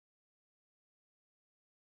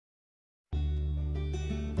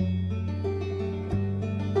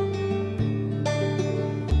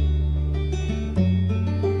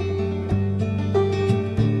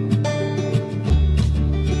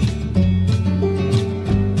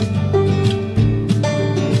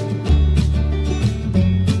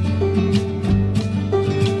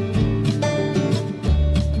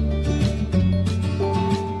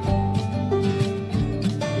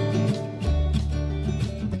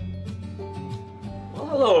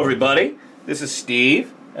Hello everybody, this is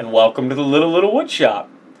Steve and welcome to the Little Wood Shop.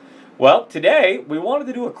 Well, today we wanted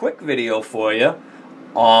to do a quick video for you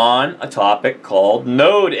on a topic called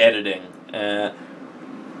node editing.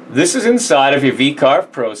 This is inside of your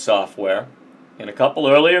VCarve Pro software. In a couple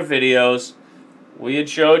earlier videos we had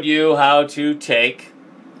showed you how to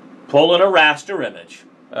pull in a raster image,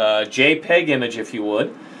 a JPEG image if you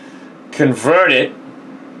would, convert it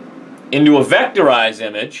into a vectorized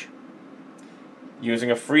image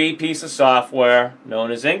using a free piece of software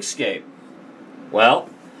known as Inkscape. Well,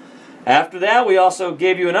 after that we also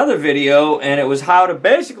gave you another video, and it was how to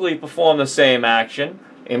basically perform the same action,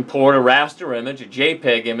 import a raster image, a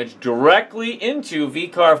JPEG image, directly into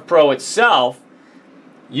VCarve Pro itself,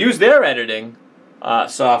 use their editing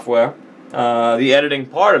software, the editing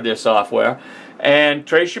part of their software, and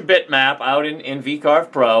trace your bitmap out in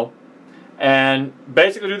VCarve Pro, and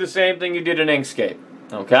basically do the same thing you did in Inkscape.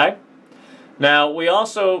 Okay? Now, we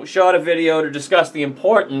also shot a video to discuss the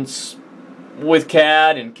importance with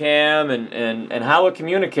CAD and CAM and how it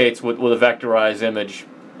communicates with a vectorized image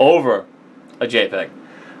over a JPEG.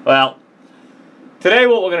 Well, today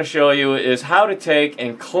what we're going to show you is how to take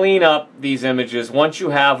and clean up these images once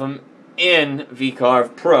you have them in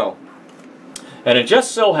VCarve Pro. And it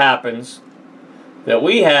just so happens that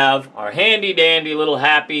we have our handy-dandy little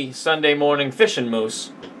happy Sunday morning fishing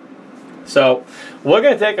moose. So, we're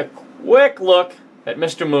going to take a quick look at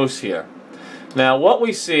Mr. Moose here. Now what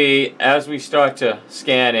we see as we start to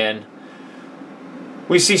scan in,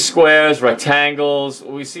 we see squares, rectangles,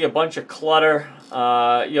 we see a bunch of clutter.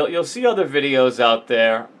 You'll see other videos out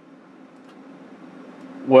there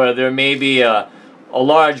where there may be a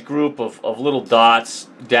large group of little dots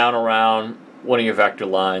down around one of your vector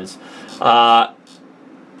lines.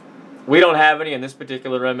 We don't have any in this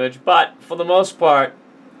particular image, but for the most part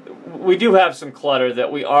we do have some clutter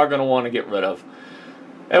that we are going to want to get rid of.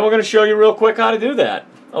 And we're going to show you real quick how to do that.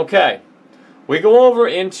 Okay, we go over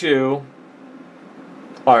into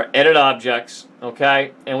our edit objects,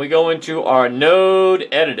 okay, and we go into our node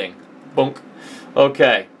editing. Boom.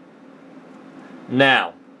 Okay,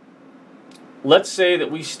 now let's say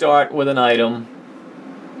that we start with an item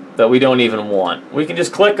that we don't even want. We can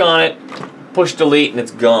just click on it, push delete, and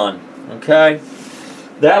it's gone. Okay,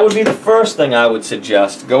 that would be the first thing I would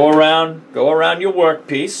suggest. Go around your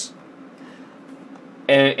workpiece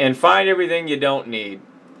and find everything you don't need.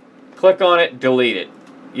 Click on it, delete it.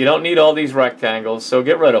 You don't need all these rectangles, so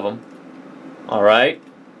get rid of them. Alright?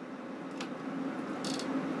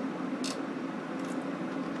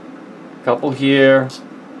 Couple here.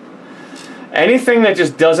 Anything that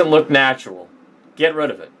just doesn't look natural, get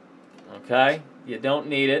rid of it. Okay? You don't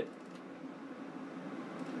need it.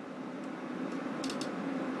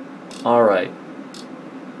 Alright.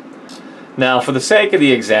 Now, for the sake of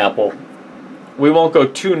the example, we won't go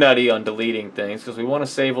too nutty on deleting things because we want to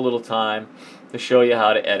save a little time to show you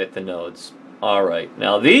how to edit the nodes. Alright.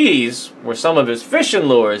 Now, these were some of his fishing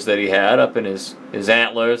lures that he had up in his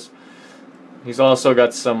antlers. He's also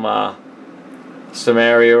got some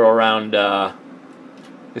area around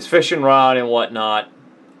his fishing rod and whatnot,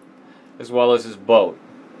 as well as his boat.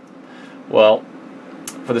 Well,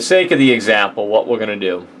 for the sake of the example, what we're going to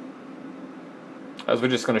do is we're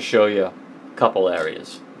just going to show you a couple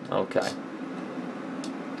areas. Okay.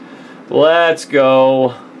 Let's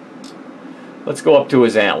go up to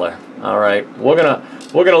his antler. All right. We're gonna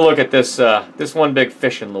look at this this one big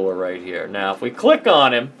fishing lure right here. Now, if we click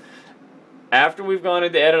on him after we've gone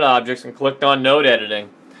into Edit Objects and clicked on Node Editing,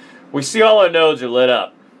 we see all our nodes are lit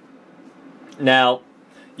up. Now,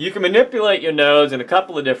 you can manipulate your nodes in a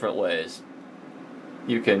couple of different ways.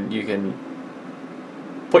 You can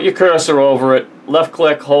put your cursor over it, left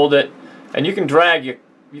click, hold it, and you can drag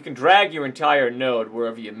your entire node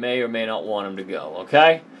wherever you may or may not want them to go,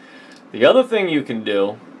 okay? The other thing you can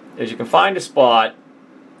do is you can find a spot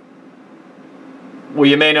where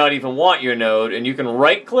you may not even want your node, and you can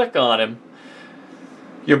right click on him.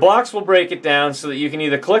 Your box will break it down so that you can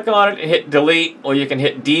either click on it and hit delete, or you can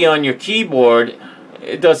hit D on your keyboard.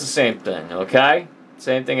 It does the same thing, okay?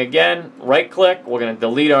 Same thing again, right click, we're going to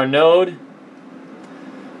delete our node.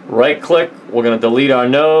 Right click, we're going to delete our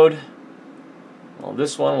node. Well,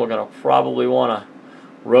 this one we're going to probably want to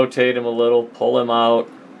rotate him a little, pull him out.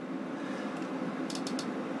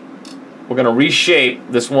 We're going to reshape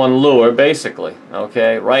this one lure basically.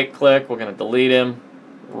 Okay, right click, we're going to delete him.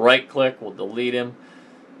 Right click, we'll delete him.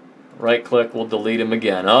 Right click, we'll delete him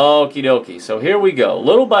again. Okie dokie. So here we go.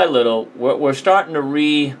 Little by little, we're starting to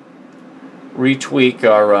retweak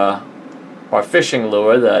our fishing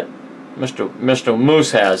lure that Mr.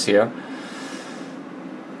 Moose has here.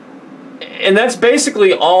 And that's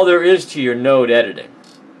basically all there is to your node editing.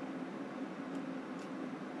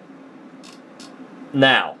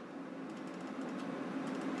 Now,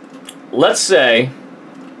 let's say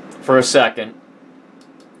for a second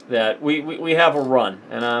that we have a run,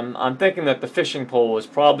 and I'm thinking that the fishing pole is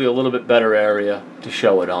probably a little bit better area to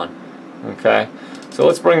show it on. Okay, so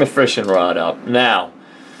let's bring the fishing rod up. Now,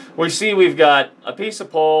 we see we've got a piece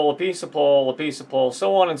of pole, a piece of pole, a piece of pole,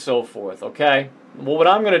 so on and so forth. Okay, well, what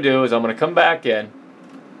I'm going to do is I'm going to come back in,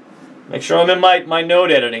 make sure I'm in my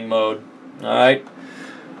node editing mode. All right,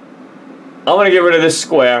 I'm going to get rid of this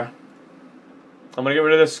square. I'm going to get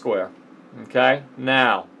rid of this square. Okay,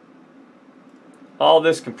 now, all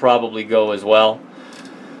this can probably go as well,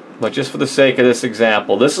 but just for the sake of this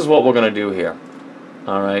example, this is what we're going to do here.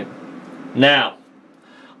 All right, now,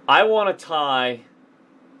 I want to tie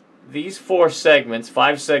these 5 segments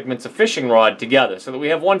of fishing rod together so that we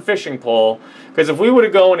have one fishing pole, because if we were to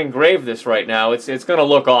go and engrave this right now, it's going to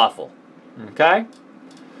look awful. Okay?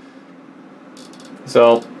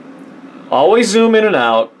 So, always zoom in and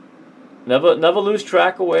out. Never lose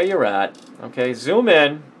track of where you're at. Okay, zoom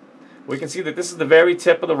in. We can see that this is the very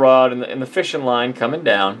tip of the rod and the fishing line coming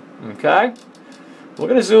down. Okay? We're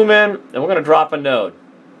going to zoom in and we're going to drop a node.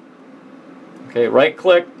 Okay, right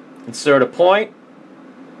click, insert a point.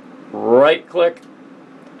 Right click,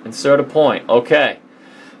 insert a point. Okay.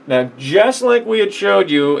 Now, just like we had showed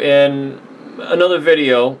you in another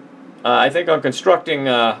video, I think on constructing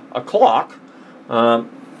a clock,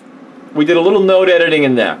 we did a little node editing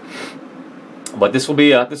in there. But this will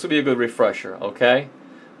be a good refresher. Okay.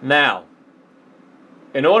 Now,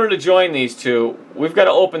 in order to join these two, we've got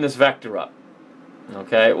to open this vector up.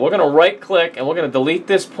 Okay. We're going to right click and we're going to delete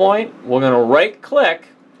this point. We're going to right click.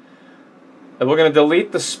 And we're going to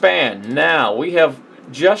delete the span. Now, we have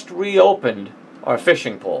just reopened our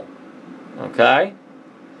fishing pole. Okay?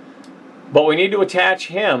 But we need to attach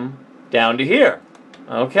him down to here.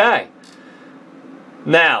 Okay.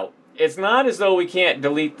 Now, it's not as though we can't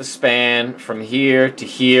delete the span from here to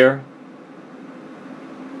here.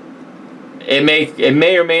 It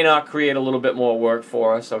may or may not create a little bit more work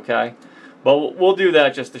for us, okay? But we'll do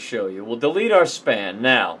that just to show you. We'll delete our span.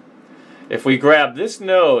 Now, if we grab this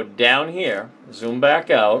node down here, zoom back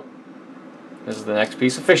out, this is the next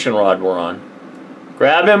piece of fishing rod we're on.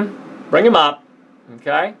 Grab him, bring him up,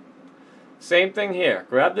 okay? Same thing here.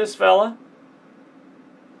 Grab this fella,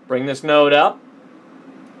 bring this node up.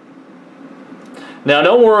 Now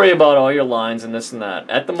don't worry about all your lines and this and that.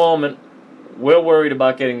 At the moment, we're worried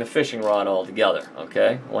about getting the fishing rod all together,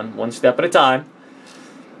 okay? One step at a time.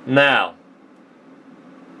 Now,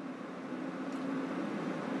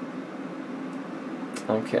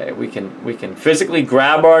 okay, we can physically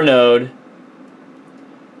grab our node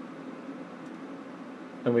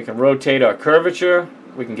and we can rotate our curvature.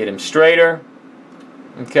 We can get him straighter.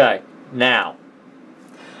 Okay, now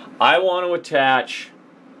I want to attach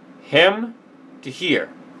him to here.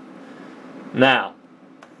 Now,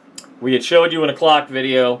 we had showed you in a clock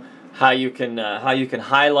video how you can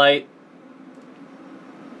highlight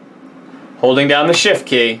holding down the shift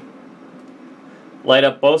key. Light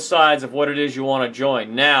up both sides of what it is you want to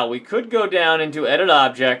join. Now, we could go down into Edit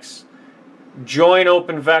Objects, Join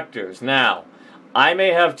Open Vectors. Now, I may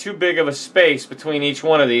have too big of a space between each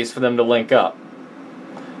one of these for them to link up.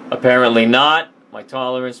 Apparently not. My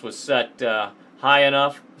tolerance was set high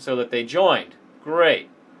enough so that they joined. Great.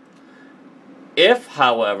 If,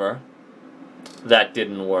 however, that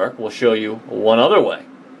didn't work, we'll show you one other way.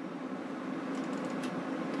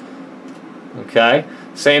 Okay?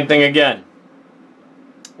 Same thing again.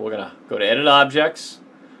 We're going to go to Edit Objects,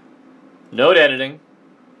 Node Editing.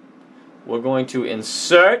 We're going to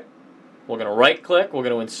insert, we're going to right click, we're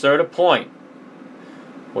going to insert a point.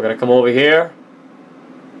 We're going to come over here.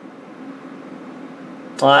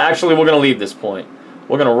 Actually, we're going to leave this point.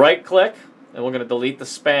 We're going to right click and we're going to delete the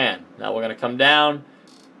span. Now we're going to come down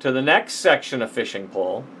to the next section of fishing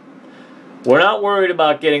pole. We're not worried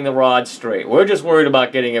about getting the rod straight. We're just worried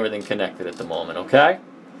about getting everything connected at the moment, okay?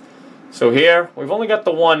 So here, we've only got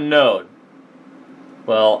the one node.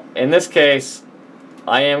 Well, in this case,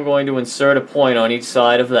 I am going to insert a point on each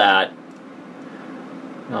side of that.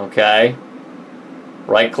 Okay.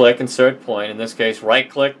 Right click, insert point. In this case, right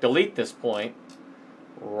click, delete this point.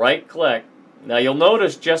 Right click. Now you'll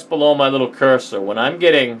notice just below my little cursor, when I'm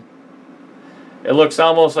getting, it looks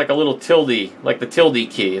almost like a little tilde, like the tilde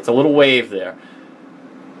key. It's a little wave there.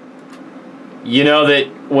 You know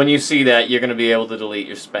that when you see that, you're going to be able to delete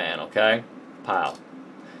your span, okay? Pow.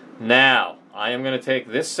 Now, I am going to take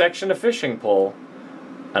this section of fishing pole,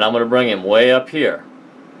 and I'm going to bring him way up here.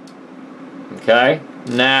 Okay?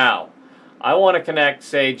 Now, I want to connect,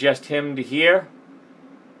 say, just him to here.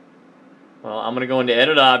 Well, I'm going to go into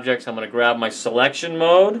Edit Objects. I'm going to grab my selection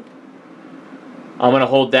mode. I'm going to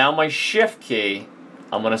hold down my Shift key.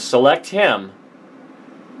 I'm going to select him.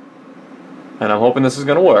 And I'm hoping this is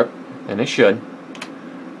going to work. And it should.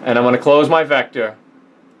 And I'm going to close my vector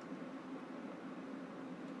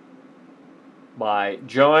by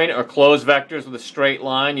join or close vectors with a straight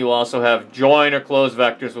line. You also have join or close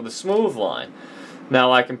vectors with a smooth line.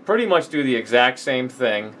 Now I can pretty much do the exact same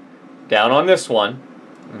thing down on this one.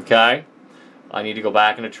 Okay? I need to go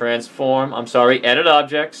back into transform. I'm sorry, edit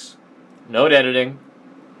objects, node editing.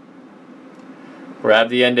 Grab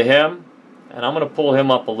the end of him, and I'm going to pull him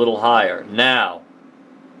up a little higher. Now,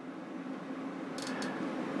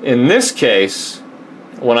 in this case,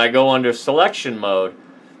 when I go under selection mode,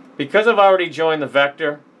 because I've already joined the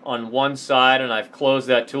vector on one side and I've closed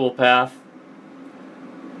that toolpath,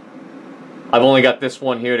 I've only got this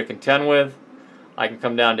one here to contend with. I can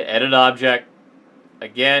come down to edit object,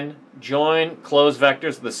 again, join, close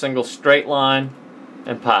vectors with a single straight line,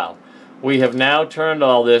 and pow. We have now turned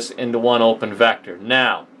all this into one open vector.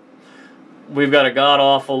 Now, we've got a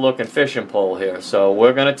god-awful looking fishing pole here, so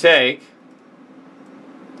we're going to take,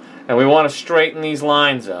 and we want to straighten these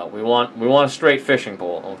lines out. We want a straight fishing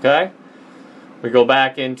pole, okay? We go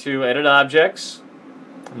back into edit objects,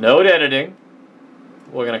 node editing.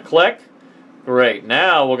 We're going to click. Great.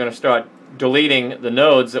 Now we're going to start deleting the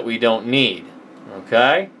nodes that we don't need.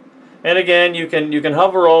 Okay? And again, you can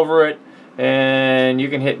hover over it and you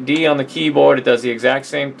can hit D on the keyboard. It does the exact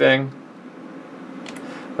same thing.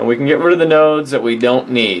 And we can get rid of the nodes that we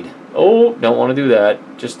don't need. Oh, don't want to do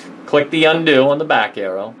that. Just click the undo on the back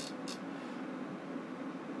arrow.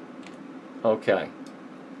 Okay.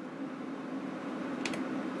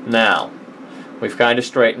 Now, we've kind of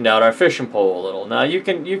straightened out our fishing pole a little. Now you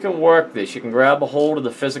can work this. You can grab a hold of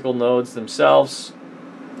the physical nodes themselves,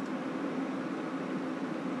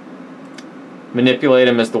 manipulate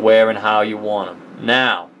them as to where and how you want them.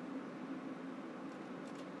 Now,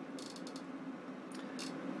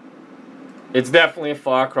 it's definitely a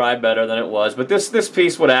far cry better than it was, but this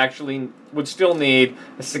piece would still need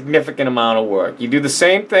a significant amount of work. You do the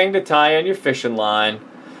same thing to tie in your fishing line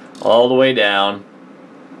all the way down.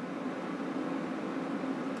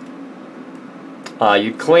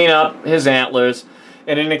 You clean up his antlers,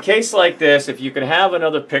 and in a case like this, if you could have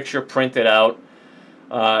another picture printed out,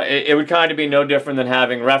 it would kind of be no different than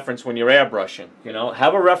having reference when you're airbrushing. You know,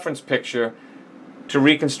 have a reference picture to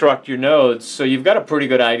reconstruct your nodes, so you've got a pretty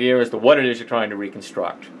good idea as to what it is you're trying to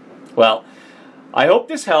reconstruct. Well, I hope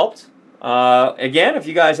this helped. Again, if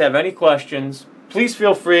you guys have any questions, please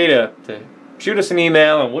feel free to shoot us an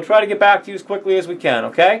email, and we'll try to get back to you as quickly as we can.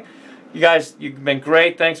 Okay? You guys, you've been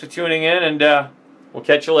great. Thanks for tuning in, and we'll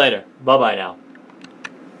catch you later. Bye-bye now.